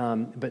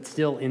 But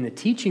still in the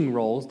teaching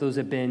roles, those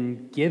have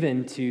been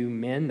given to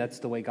men. That's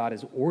the way God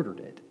has ordered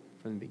it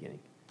from the beginning.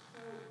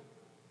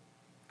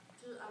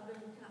 So, I've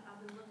been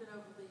looking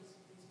over these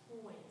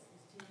points,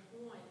 these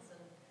 10 points,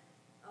 and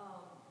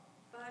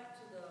back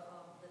to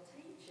the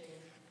teaching.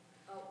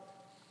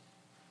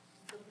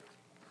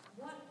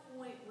 What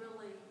point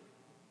really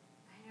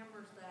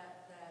hammers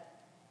that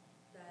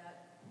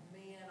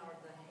men are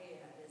the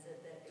head? Is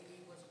it that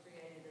Eve was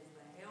created as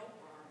the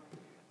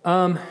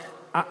helper?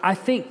 I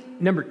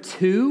think number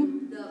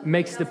 2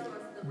 makes the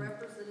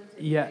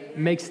representative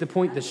makes the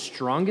point the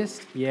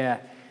strongest. Yeah,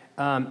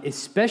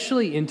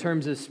 especially in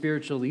terms of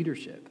spiritual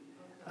leadership.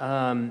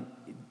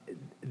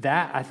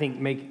 That I think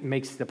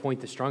makes the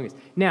point the strongest.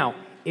 Now,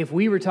 if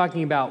we were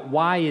talking about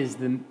why is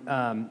the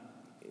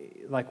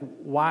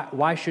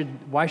why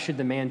should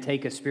the man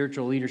take a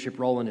spiritual leadership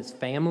role in his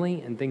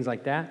family and things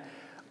like that,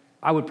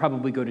 I would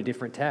probably go to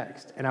different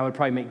texts and I would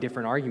probably make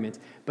different arguments.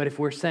 But if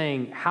we're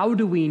saying, how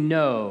do we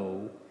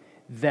know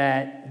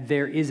that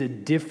there is a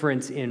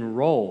difference in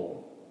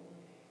role,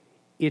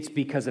 it's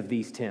because of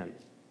these 10.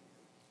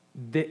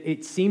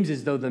 It seems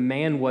as though the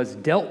man was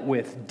dealt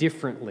with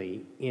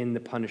differently in the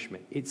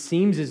punishment. It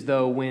seems as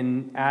though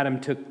when Adam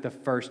took the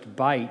first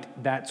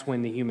bite, that's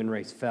when the human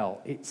race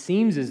fell. It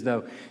seems as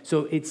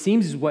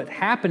what's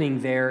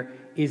happening there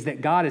is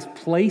that God is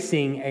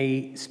placing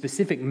a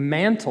specific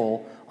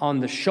mantle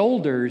on the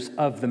shoulders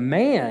of the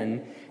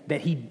man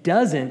that he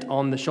doesn't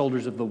on the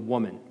shoulders of the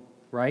woman,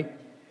 right?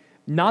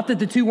 Not that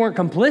the two weren't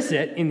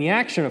complicit in the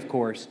action, of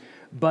course,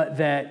 but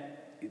that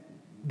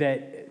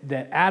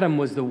Adam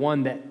was the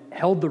one that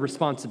held the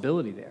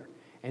responsibility there.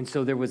 And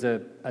so there was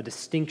a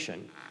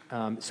distinction.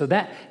 So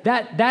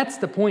that's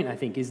the point, I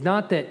think, is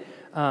not that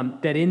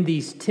in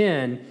these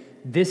 10,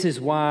 this is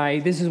why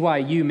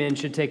you men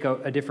should take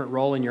a different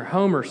role in your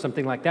home or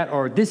something like that,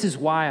 or this is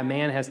why a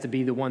man has to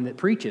be the one that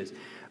preaches.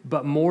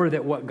 But more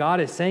that what God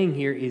is saying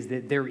here is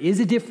that there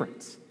is a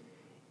difference.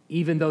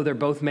 Even though they're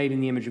both made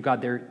in the image of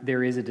God,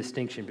 there is a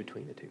distinction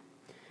between the two.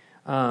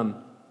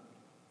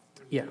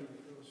 Yeah.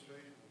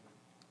 Illustration.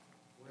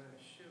 When a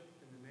ship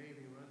in the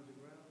Navy runs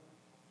aground,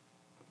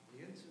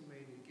 the ensign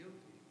may be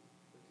guilty,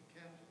 but the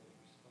captain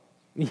is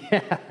responsible.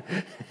 Yeah,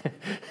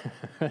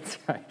 that's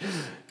right.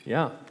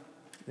 Yeah,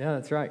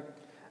 that's right.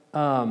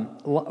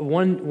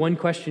 One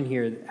question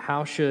here: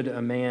 how should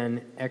a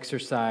man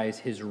exercise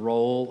his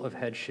role of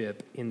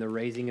headship in the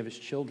raising of his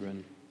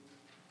children?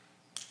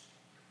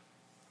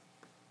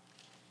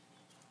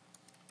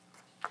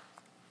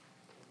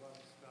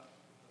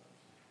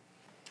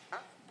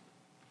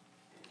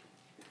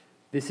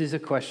 This is a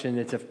question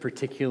that's of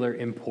particular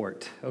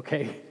import,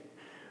 okay?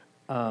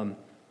 One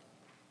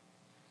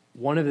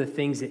of the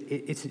things,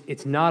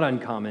 it's not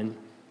uncommon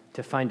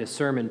to find a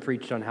sermon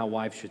preached on how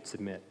wives should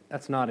submit.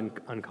 That's not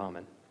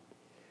uncommon.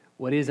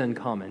 What is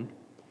uncommon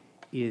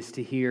is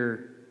to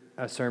hear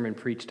a sermon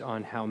preached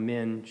on how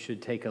men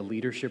should take a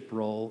leadership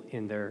role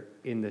in the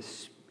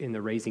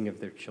raising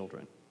of their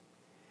children.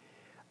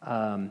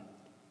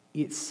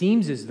 It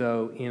seems as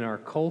though in our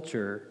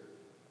culture,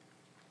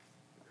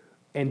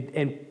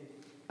 and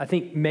I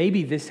think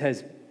maybe this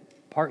has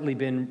partly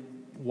been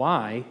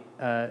why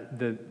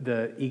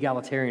the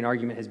egalitarian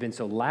argument has been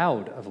so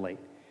loud of late,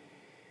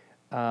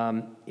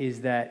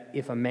 is that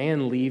if a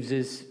man leaves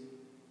his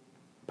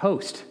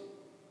post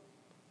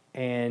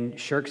and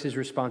shirks his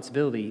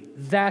responsibility,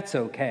 that's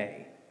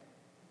okay.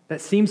 That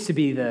seems to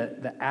be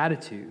the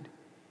attitude,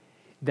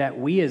 that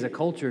we as a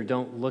culture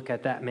don't look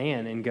at that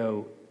man and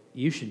go,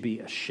 you should be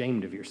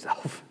ashamed of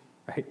yourself,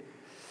 right?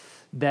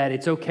 That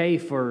it's okay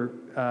for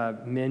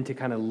men to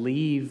kind of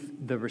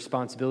leave the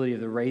responsibility of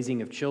the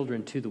raising of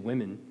children to the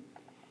women.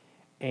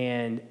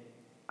 And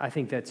I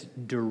think that's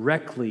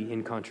directly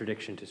in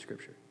contradiction to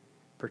Scripture,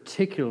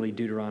 particularly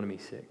Deuteronomy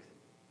 6.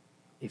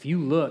 If you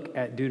look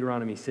at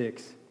Deuteronomy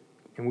 6,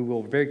 and we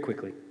will very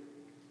quickly,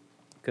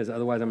 because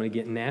otherwise I'm going to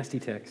get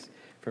nasty texts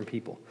from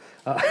people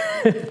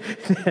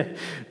that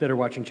are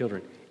watching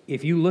children.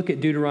 If you look at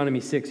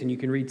Deuteronomy 6, and you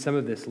can read some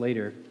of this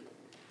later,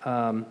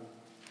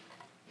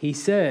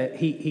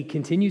 he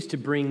continues to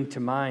bring to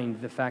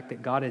mind the fact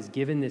that God has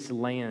given this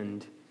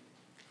land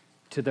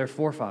to their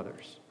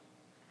forefathers.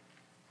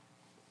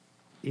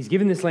 He's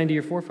given this land to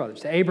your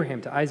forefathers, to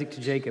Abraham, to Isaac,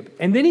 to Jacob.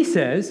 And then he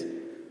says,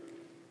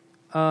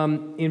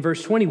 in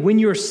verse 20, when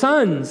your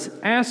sons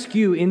ask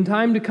you in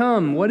time to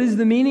come, what is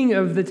the meaning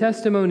of the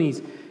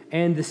testimonies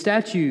and the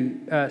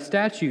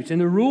statutes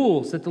and the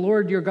rules that the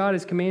Lord your God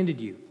has commanded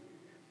you?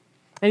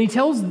 And he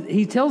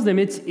tells them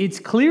it's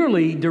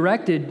clearly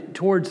directed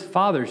towards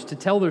fathers to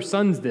tell their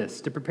sons this,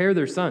 to prepare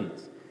their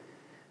sons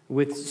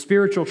with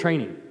spiritual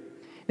training.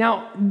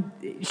 Now,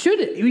 we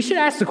should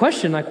ask the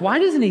question, like, why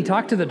doesn't he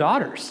talk to the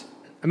daughters?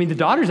 I mean, the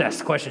daughters ask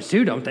the questions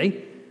too, don't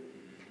they?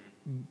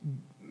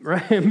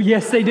 Right?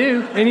 Yes, they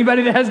do.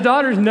 Anybody that has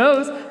daughters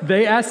knows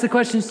they ask the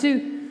questions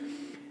too.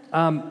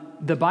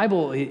 The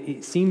Bible,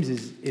 it seems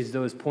as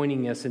though it's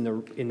pointing us in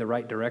the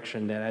right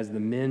direction, that as the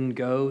men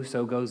go,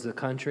 so goes the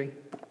country.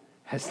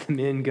 As the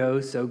men go,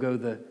 so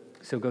goes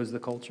the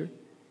culture.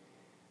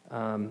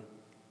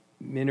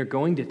 Men are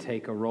going to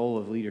take a role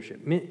of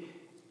leadership. Men,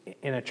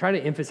 and I try to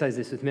emphasize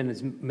this with men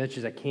as much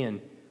as I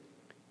can.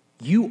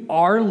 You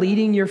are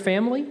leading your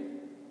family,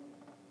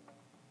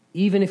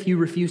 even if you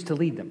refuse to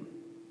lead them.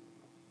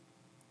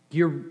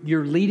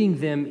 You're leading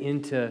them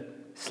into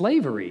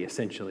slavery,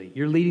 essentially.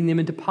 You're leading them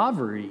into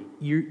poverty.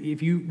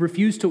 If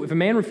a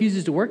man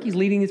refuses to work, he's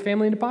leading his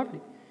family into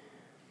poverty.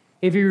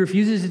 If he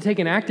refuses to take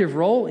an active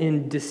role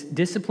in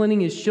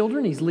disciplining his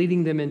children, he's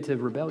leading them into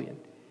rebellion.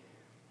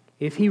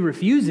 If he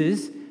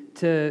refuses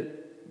to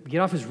get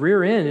off his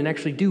rear end and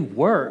actually do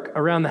work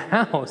around the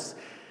house,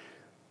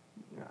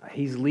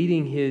 he's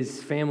leading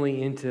his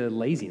family into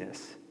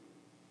laziness.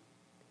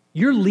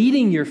 You're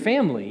leading your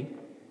family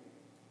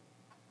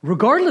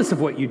regardless of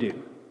what you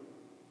do.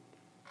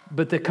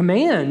 But the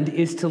command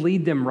is to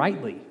lead them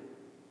rightly,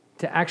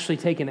 to actually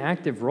take an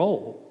active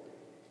role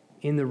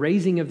in the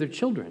raising of their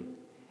children.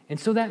 And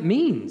so that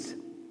means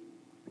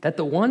that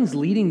the ones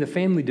leading the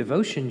family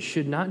devotion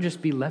should not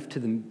just be left to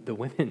the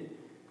women.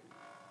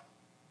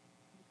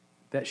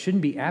 That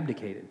shouldn't be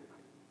abdicated.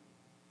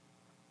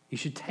 You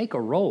should take a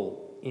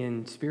role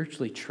in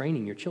spiritually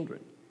training your children.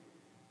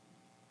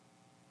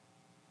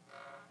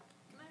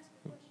 Can I ask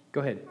a question?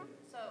 Go ahead.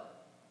 So,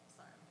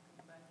 sorry, I'm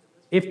coming back to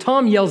this. If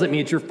Tom yells at me,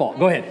 it's your fault.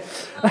 Go ahead.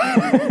 I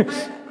think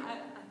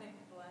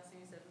the last thing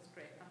you said was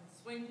great.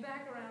 Swing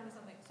back around to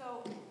something. So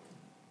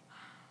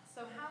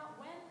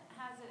when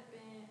has it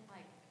been,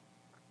 like,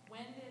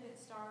 when did it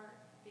start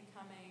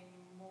becoming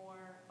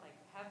more, like,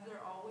 have there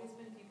always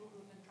been people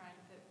who've been trying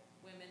to put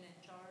women in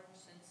charge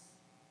since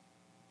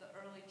the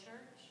early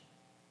church?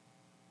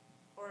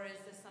 Or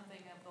is this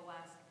something of the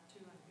last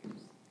 200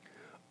 years?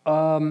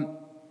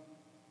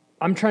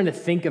 I'm trying to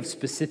think of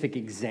specific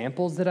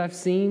examples that I've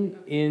seen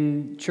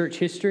in church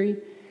history,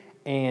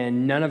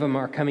 and none of them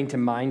are coming to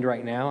mind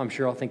right now. I'm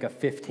sure I'll think of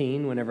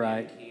 15 whenever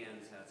I... Maccabees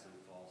had some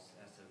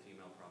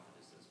female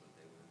prophetesses, but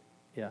they were...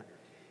 Yeah.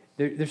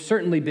 There's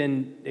certainly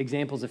been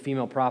examples of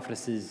female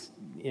prophetesses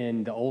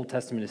in the Old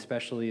Testament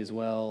especially as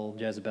well,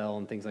 Jezebel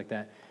and things like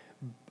that.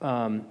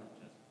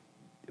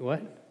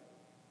 What?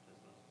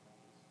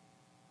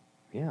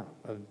 Yeah,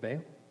 of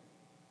Baal?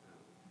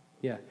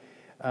 Yeah.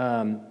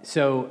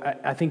 So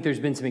I think there's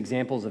been some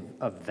examples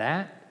of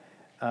that,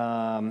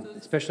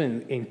 especially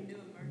in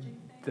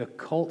the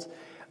cults.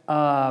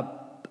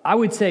 I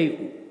would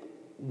say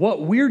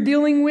what we're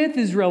dealing with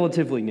is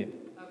relatively new,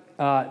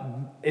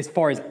 as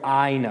far as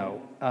I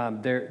know.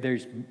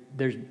 There's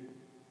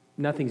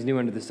nothing's new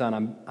under the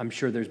sun. I'm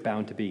sure there's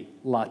bound to be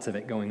lots of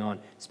it going on,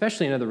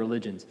 especially in other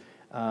religions.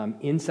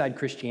 Inside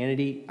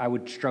Christianity, I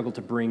would struggle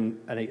to bring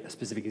a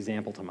specific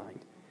example to mind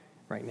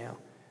right now.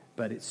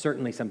 But it's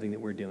certainly something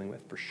that we're dealing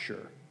with for sure.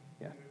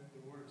 Yeah.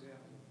 There were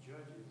examples of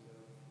judges of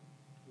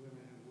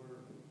women who were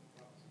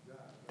prophets of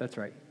God. That's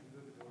right. If you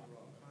look at the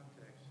overall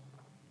context,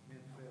 men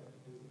failed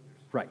to do what they're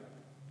supposed Right.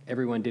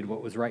 Everyone did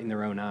what was right in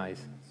their own eyes.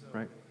 to. So,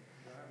 Right.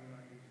 God will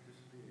not use to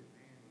disobey a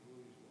man who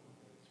rules woman,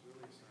 but it's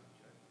really a sign of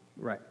judgment.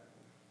 Right.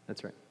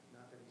 That's right.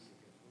 Not that he's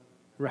against women.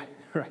 Right.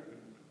 Right.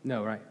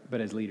 No, right.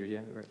 But as leaders,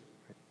 yeah. Right.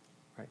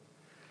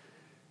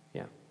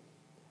 Yeah.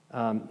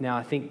 Now,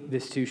 I think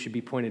this too should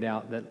be pointed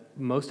out that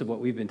most of what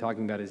we've been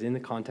talking about is in the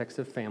context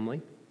of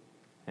family,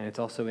 and it's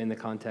also in the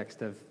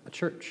context of a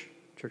church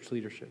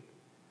leadership.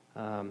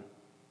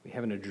 We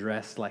haven't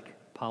addressed like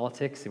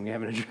politics, and we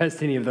haven't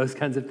addressed any of those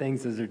kinds of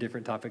things. Those are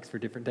different topics for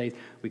different days.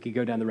 We could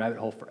go down the rabbit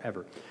hole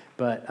forever.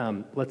 But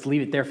let's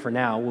leave it there for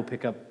now. We'll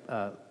pick up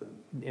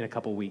in a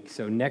couple weeks.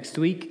 So next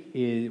week,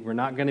 we're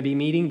not going to be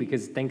meeting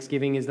because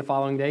Thanksgiving is the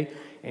following day.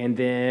 And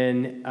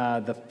then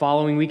the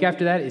following week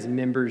after that is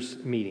members'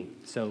 meeting.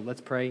 So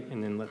let's pray,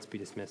 and then let's be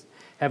dismissed.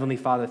 Heavenly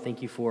Father,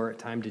 thank you for a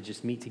time to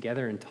just meet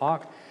together and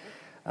talk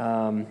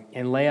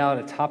and lay out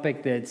a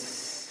topic that's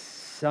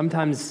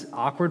sometimes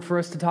awkward for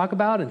us to talk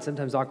about and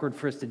sometimes awkward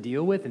for us to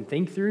deal with and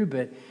think through,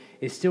 but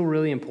is still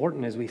really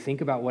important as we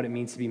think about what it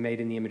means to be made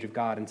in the image of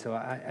God. And so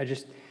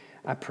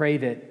I pray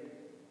that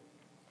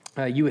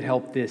you would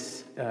help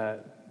this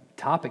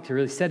topic to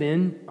really set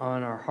in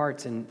on our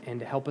hearts and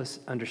to help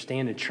us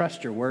understand and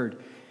trust your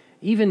word,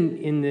 even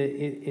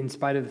in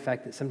spite of the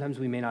fact that sometimes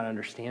we may not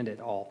understand it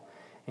all.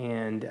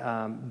 and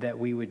that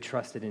we would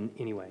trust it in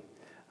anyway.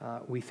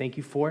 We thank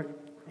you for it,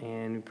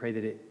 and we pray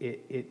that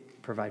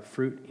it provide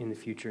fruit in the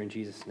future in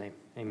Jesus' name.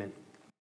 Amen.